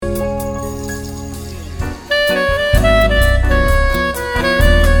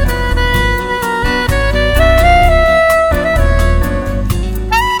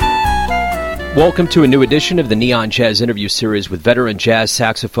Welcome to a new edition of the Neon Jazz interview series with veteran jazz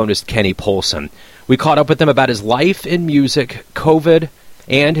saxophonist Kenny Polson. We caught up with him about his life in music, COVID,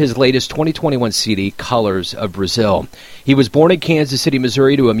 and his latest 2021 CD, Colors of Brazil. He was born in Kansas City,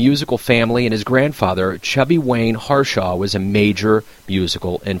 Missouri to a musical family, and his grandfather, Chubby Wayne Harshaw, was a major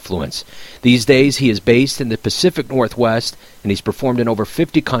musical influence. These days, he is based in the Pacific Northwest, and he's performed in over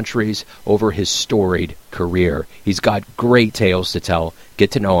 50 countries over his storied career. He's got great tales to tell. Get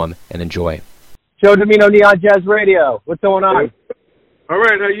to know him and enjoy. Joe Domino, Neon Jazz Radio. What's going on? All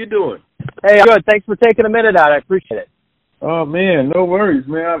right, how you doing? Hey, I'm good. Thanks for taking a minute out. I appreciate it. Oh, man, no worries,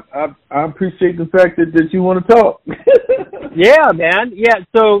 man. I appreciate the fact that you want to talk. Yeah, man. Yeah,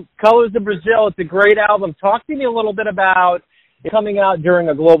 so Colors of Brazil, it's a great album. Talk to me a little bit about it coming out during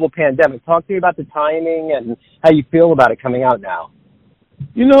a global pandemic. Talk to me about the timing and how you feel about it coming out now.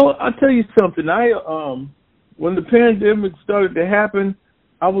 You know, I'll tell you something. When the pandemic started to happen,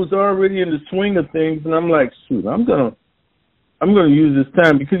 I was already in the swing of things, and I'm like, shoot, I'm gonna use this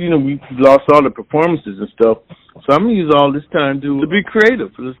time because, you know, we lost all the performances and stuff. So I'm going to use all this time to be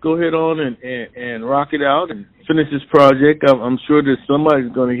creative. Let's go ahead on and rock it out and finish this project. I'm sure that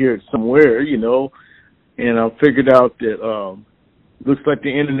somebody's going to hear it somewhere, you know, and I figured out that looks like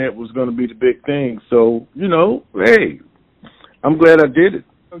the internet was going to be the big thing. So, you know, hey, I'm glad I did it.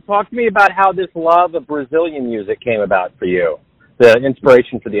 So talk to me about how this love of Brazilian music came about for you, the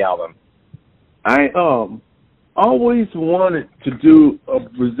inspiration for the album. I always wanted to do a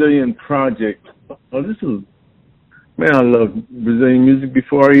Brazilian project. I love Brazilian music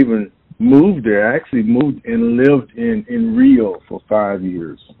before I even moved there. I actually moved and lived in Rio for 5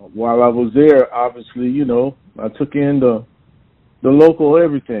 years. While I was there, obviously, you know, I took in the local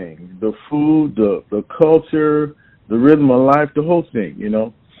everything, the food, the culture, the rhythm of life, the whole thing, you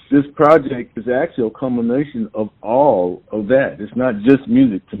know. This project is actually a culmination of all of that. It's not just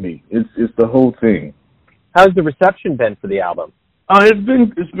music to me. It's the whole thing. How's the reception been for the album?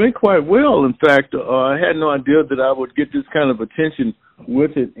 It's been quite well. In fact, I had no idea that I would get this kind of attention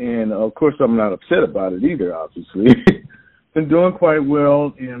with it, and of course, I'm not upset about it either. Obviously, been doing quite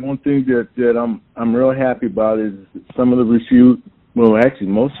well. And one thing that I'm real happy about is some of the reviews. Well, actually,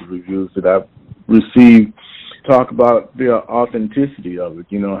 most of the reviews that I've received talk about the authenticity of it.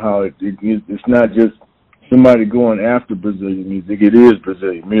 You know how it's not just somebody going after Brazilian music. It is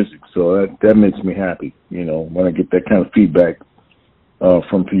Brazilian music, so that makes me happy, you know, when I get that kind of feedback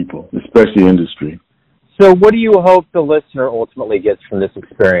from people, especially industry. So what do you hope the listener ultimately gets from this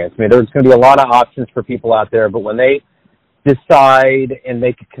experience? I mean, there's going to be a lot of options for people out there, but when they decide and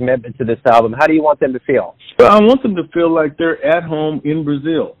make a commitment to this album, how do you want them to feel? Well, I want them to feel like they're at home in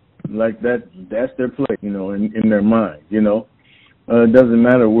Brazil, like that's their place, you know, in their mind, you know. It doesn't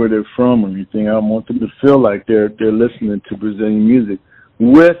matter where they're from or anything. I want them to feel like they're listening to Brazilian music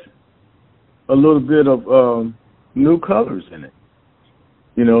with a little bit of new colors in it,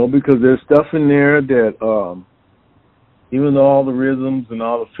 you know, because there's stuff in there that even though all the rhythms and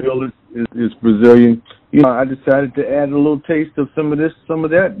all the feel is Brazilian, you know, I decided to add a little taste of some of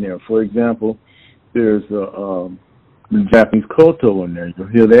that in there. For example, there's the Japanese koto in there. You'll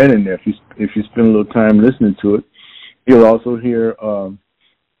hear that in there if you spend a little time listening to it. You'll also hear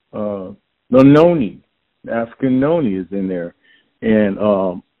the noni, the African noni is in there. And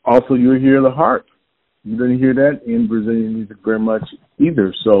also you'll hear the harp. You didn't hear that in Brazilian music very much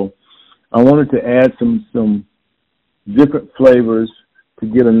either. So I wanted to add some different flavors to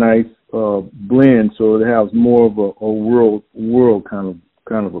get a nice blend so it has more of a world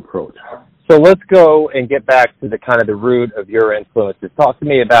kind of approach. So let's go and get back to the kind of the root of your influences. Talk to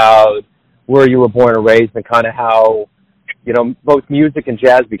me about where you were born and raised and kind of how, you know, both music and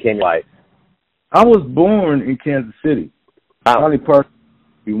jazz became life. I was born in Kansas City. Valley Park,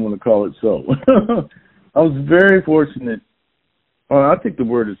 if you want to call it so. I was very fortunate. I think the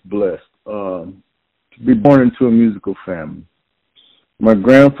word is blessed, to be born into a musical family. My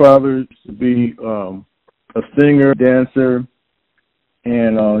grandfather used to be a singer, dancer,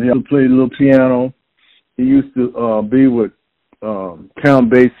 and he had to play a little piano. He used to be with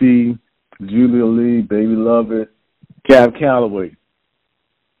Count Basie, Julia Lee, Baby Lovett, Cab Calloway.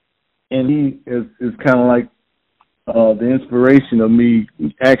 And he is kind of like the inspiration of me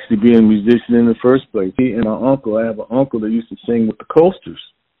actually being a musician in the first place. He and my uncle, I have an uncle that used to sing with the Coasters.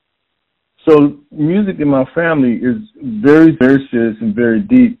 So music in my family is very, very serious and very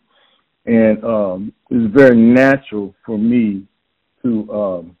deep, and it's very natural for me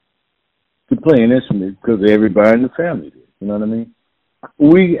to play an instrument because everybody in the family did. You know what I mean?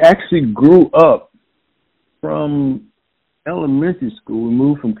 We actually grew up from elementary school. We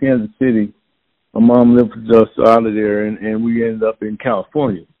moved from Kansas City. My mom lived with us out of there, and we ended up in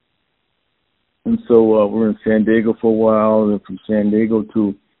California. And so we were in San Diego for a while, and then from San Diego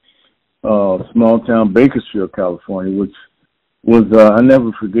to small town Bakersfield, California, which was I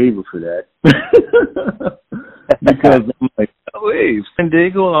never forgave her for that. Because I'm like, oh, hey, San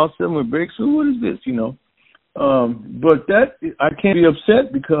Diego, and all of a sudden we're Bakersfield, what is this, you know? But that, I can't be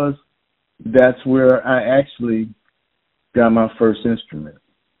upset because that's where I actually got my first instrument.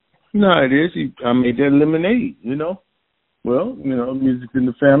 You know how it is. I made that lemonade, you know. Well, you know, music's in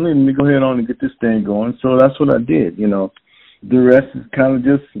the family, and let me go ahead on and get this thing going. So that's what I did, you know. The rest is kind of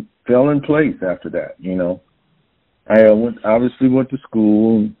just fell in place after that, you know. I obviously went to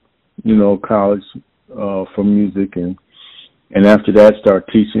school, you know, college for music, and after that started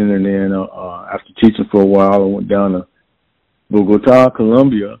teaching, and then after teaching for a while, I went down to Bogota,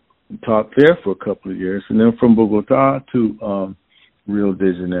 Colombia, and taught there for a couple of years, and then from Bogota to Rio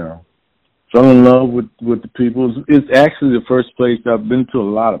de Janeiro. Fell in love with the people. It's actually the first place. I've been to a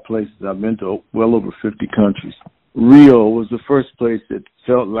lot of places. I've been to well over 50 countries. Rio was the first place that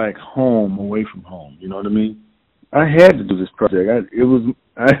felt like home away from home. You know what I mean? I had to do this project. I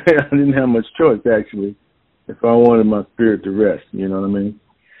didn't have much choice, actually, if I wanted my spirit to rest. You know what I mean?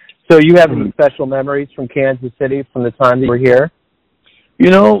 So you have any special memories from Kansas City from the time that you were here?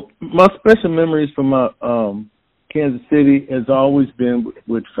 You know, my special memories from my Kansas City has always been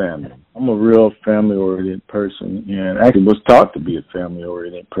with family. I'm a real family-oriented person, and actually was taught to be a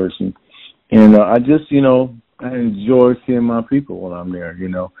family-oriented person. And I just, you know, I enjoy seeing my people when I'm there, you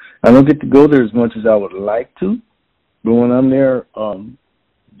know. I don't get to go there as much as I would like to, but when I'm there,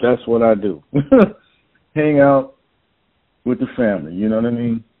 that's what I do. Hang out with the family, you know what I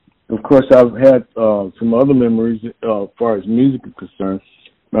mean? Of course, I've had some other memories as far as music is concerned.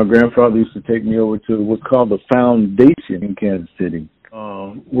 My grandfather used to take me over to what's called the Foundation in Kansas City,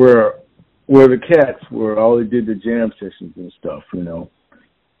 where the cats were all they did the jam sessions and stuff, you know.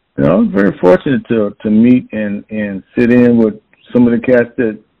 And I was very fortunate to meet and sit in with some of the cats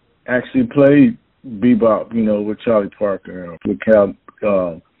that actually played bebop, you know, with Charlie Parker or with Cab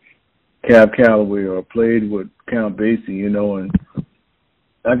Calloway, or played with Count Basie, you know, and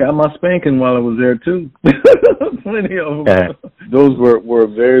I got my spanking while I was there too. Plenty of them. Those were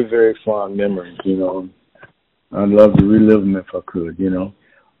very, very fond memories, you know. I'd love to relive them if I could, you know.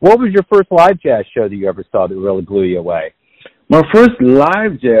 What was your first live jazz show that you ever saw that really blew you away? My first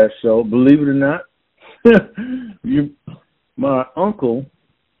live jazz show, believe it or not, my uncle,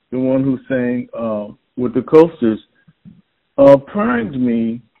 the one who sang with the Coasters, primed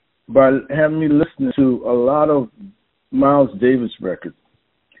me by having me listen to a lot of Miles Davis records.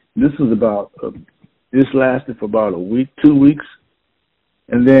 This was this lasted for about a week, 2 weeks.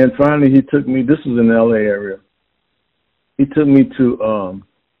 And then finally he took me, this was in the LA area, he took me to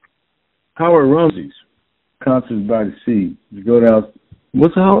Howard Rumsey's Concerts by the Sea. You go down,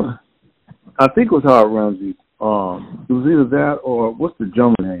 I think it was Howard Rumsey's. It was either that or, what's the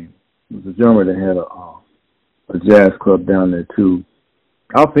drummer name? It was a drummer that had a jazz club down there too.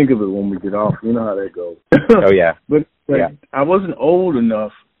 I'll think of it when we get off. You know how that goes. Oh, yeah. But yeah. I wasn't old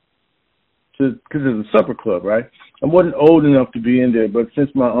enough because it's a supper club, right? I wasn't old enough to be in there, but since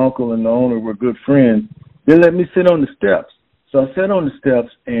my uncle and the owner were good friends, they let me sit on the steps. So I sat on the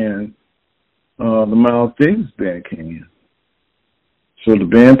steps, and the Miles Davis band came in. So the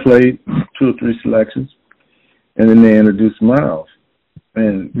band played 2 or 3 selections, and then they introduced Miles.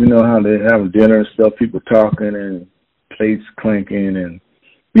 And you know how they have dinner and stuff, people talking and plates clanking, and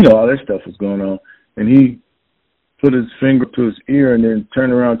you know, all that stuff was going on. And he put his finger to his ear and then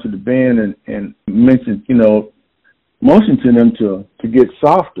turned around to the band and mentioned, you know, motioned to them to get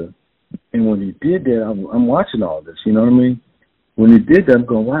softer. And when he did that, I'm watching all this, you know what I mean? When he did that, I'm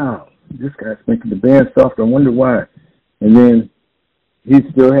going, wow, this guy's making the band softer. I wonder why. And then he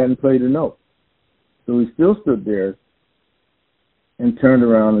still hadn't played a note. So he still stood there and turned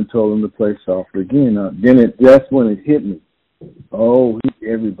around and told him to play softer again. That's when it hit me. Oh, he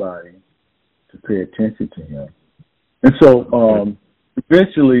needs everybody to pay attention to him. And so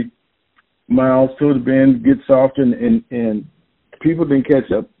eventually Miles told the band to get softer, and people didn't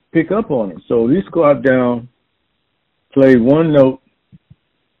pick up on it. So he squatted down, played one note,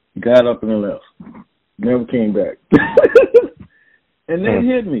 got up and left. Never came back. And that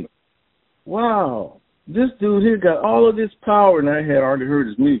hit me. Wow, this dude here got all of this power, and I had already heard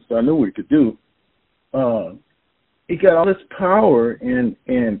his music, so I knew what he could do. He got all this power and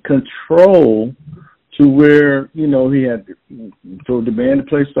control to where, you know, he had told the band to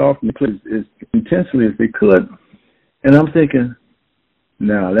play soft and play as intensely as they could. And I'm thinking,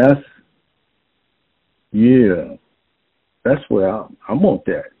 now that's where I want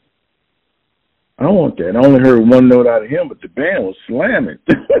that. I want that. I only heard one note out of him, but the band was slamming.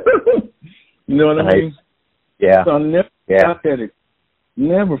 You know what I mean? Yeah. So I never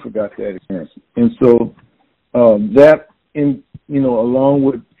forgot that experience. And so that, along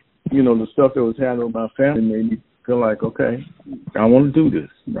with, the stuff that was happening with my family made me feel like, okay, I want to do this.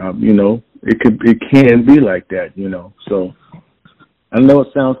 It can be like that, So I know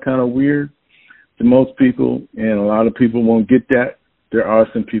it sounds kind of weird to most people, and a lot of people won't get that. There are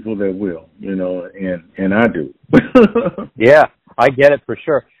some people that will, and I do. Yeah, I get it for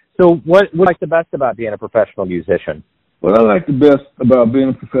sure. So what do you like the best about being a professional musician? What I like the best about being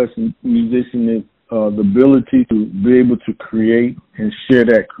a professional musician is the ability to be able to create and share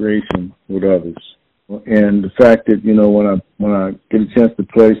that creation with others. And the fact that, when I get a chance to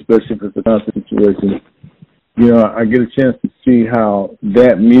play, especially if it's a concert situation, I get a chance to see how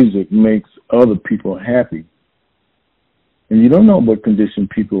that music makes other people happy. And you don't know what condition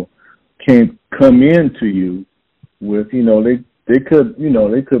people can come into you with. They could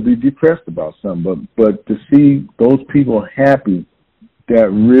be depressed about something, but to see those people happy, that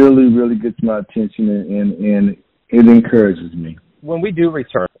really, really gets my attention, and it encourages me. When we do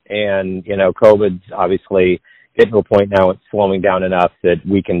return, and COVID's obviously getting to a point now it's slowing down enough that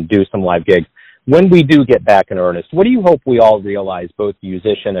we can do some live gigs. When we do get back in earnest, what do you hope we all realize, both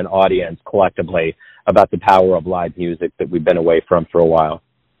musician and audience collectively, about the power of live music that we've been away from for a while?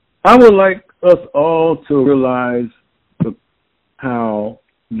 I would like us all to realize how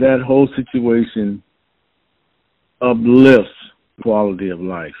that whole situation uplifts quality of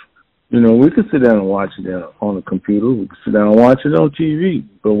life. We could sit down and watch it on a computer. We could sit down and watch it on TV.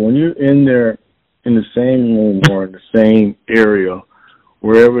 But when you're in there in the same room or in the same area,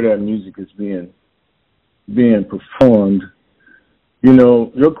 wherever that music is being performed,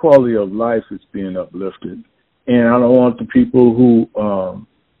 your quality of life is being uplifted. And I don't want the people who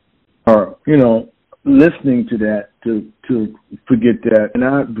are, listening to that to forget that. And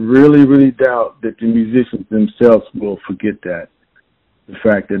I really, really doubt that the musicians themselves will forget that. The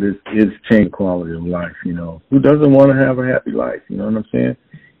fact that it's changed quality of life, Who doesn't want to have a happy life, you know what I'm saying?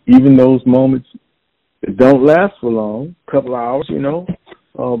 Even those moments that don't last for long, a couple hours,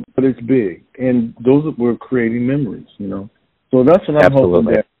 but it's big. And we're creating memories, So that's what I'm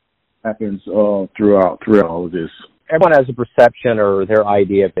hoping that happens throughout all of this. Everyone has a perception or their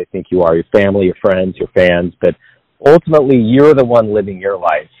idea if they think you are, your family, your friends, your fans, but ultimately you're the one living your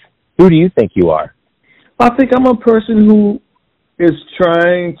life. Who do you think you are? I think I'm a person who is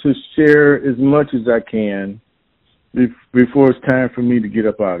trying to share as much as I can before it's time for me to get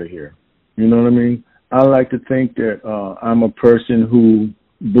up out of here. You know what I mean? I like to think that I'm a person who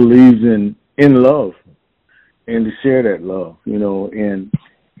believes in love and to share that love, and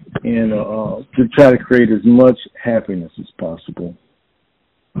to try to create as much happiness as possible.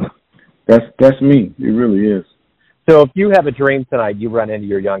 That's me. It really is. So if you have a dream tonight, you run into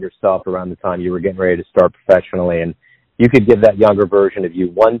your younger self around the time you were getting ready to start professionally, and you could give that younger version of you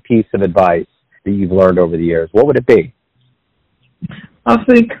one piece of advice that you've learned over the years, what would it be? I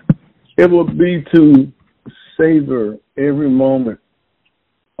think it would be to savor every moment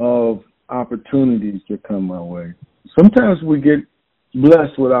of opportunities that come my way. Sometimes we get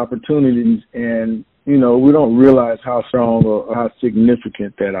blessed with opportunities and, we don't realize how strong or how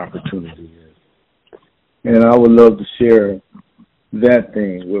significant that opportunity is. And I would love to share that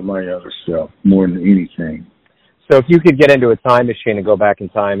thing with my younger self more than anything. So if you could get into a time machine and go back in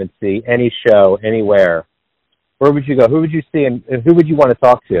time and see any show, anywhere, where would you go? Who would you see and who would you want to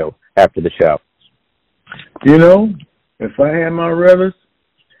talk to after the show? If I had my ruthers,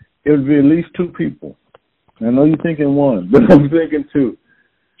 it would be at least two people. I know you're thinking one, but I'm thinking two.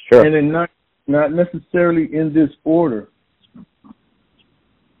 Sure. And then not necessarily in this order,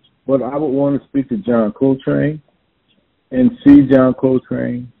 but I would want to speak to John Coltrane and see John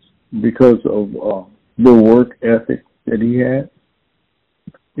Coltrane because of the work ethic that he had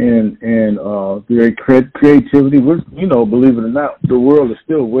and the creativity. Believe it or not, the world is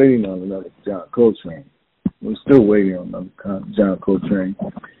still waiting on another John Coltrane. We're still waiting on another John Coltrane.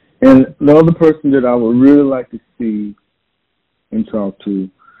 And the other person that I would really like to see and talk to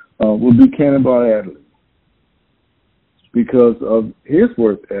would be Cannonball Adderley because of his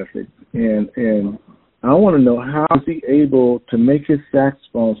work ethic. And I want to know how is he able to make his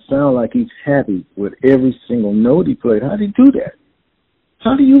saxophone sound like he's happy with every single note he played. How do you do that?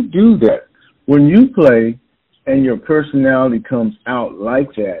 How do you do that? When you play and your personality comes out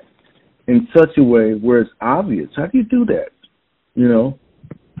like that in such a way where it's obvious, how do you do that?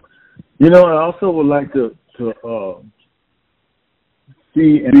 I also would like to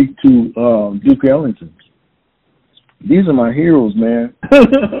see and speak to Duke Ellington. These are my heroes, man.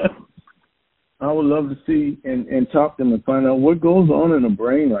 I would love to see and talk to them and find out what goes on in a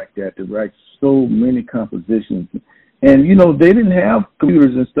brain like that to write so many compositions. And, you know, they didn't have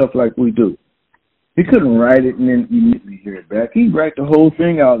computers and stuff like we do. He couldn't write it and then immediately hear it back. He'd write the whole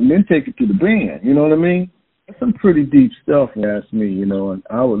thing out and then take it to the band. You know what I mean? That's some pretty deep stuff, if you ask me, you know, and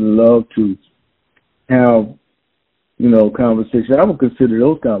I would love to have, you know, conversations. I would consider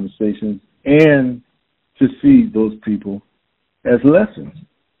those conversations and to see those people as lessons.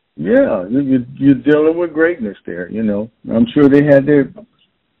 Yeah, you're dealing with greatness there, you know. I'm sure they had their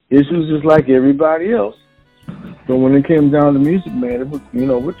issues just like everybody else. So when it came down to music, man, it was, you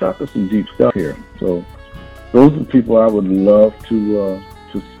know, we're talking some deep stuff here. So those are the people I would love to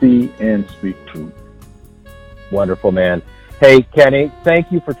see and speak to. Wonderful, man. Hey, Kenny,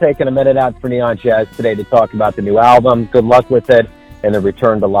 thank you for taking a minute out for Neon Jazz today to talk about the new album. Good luck with it and the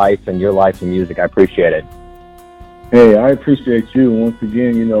return to life and your life in music. I appreciate it. Hey, I appreciate you. Once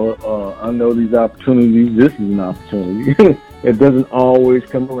again, you know, I know these opportunities. This is an opportunity. It doesn't always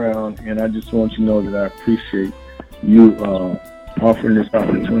come around, and I just want you to know that I appreciate you offering this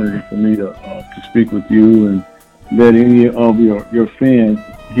opportunity for me to speak with you and let any of your fans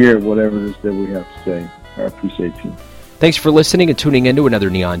hear whatever it is that we have to say. I appreciate you. Thanks for listening and tuning in to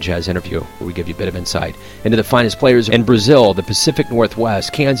another Neon Jazz interview, where we give you a bit of insight into the finest players in Brazil, the Pacific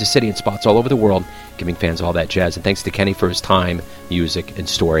Northwest, Kansas City, and spots all over the world, giving fans all that jazz. And thanks to Kenny for his time, music, and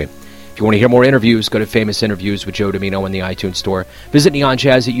story. If you want to hear more interviews, go to Famous Interviews with Joe Domino in the iTunes Store. Visit Neon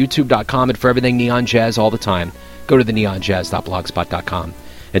Jazz at youtube.com, and for everything Neon Jazz all the time, go to the neonjazz.blogspot.com.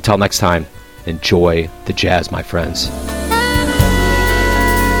 Until next time, enjoy the jazz, my friends.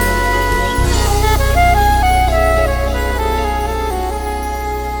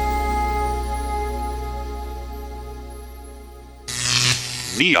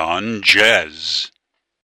 Neon Jazz.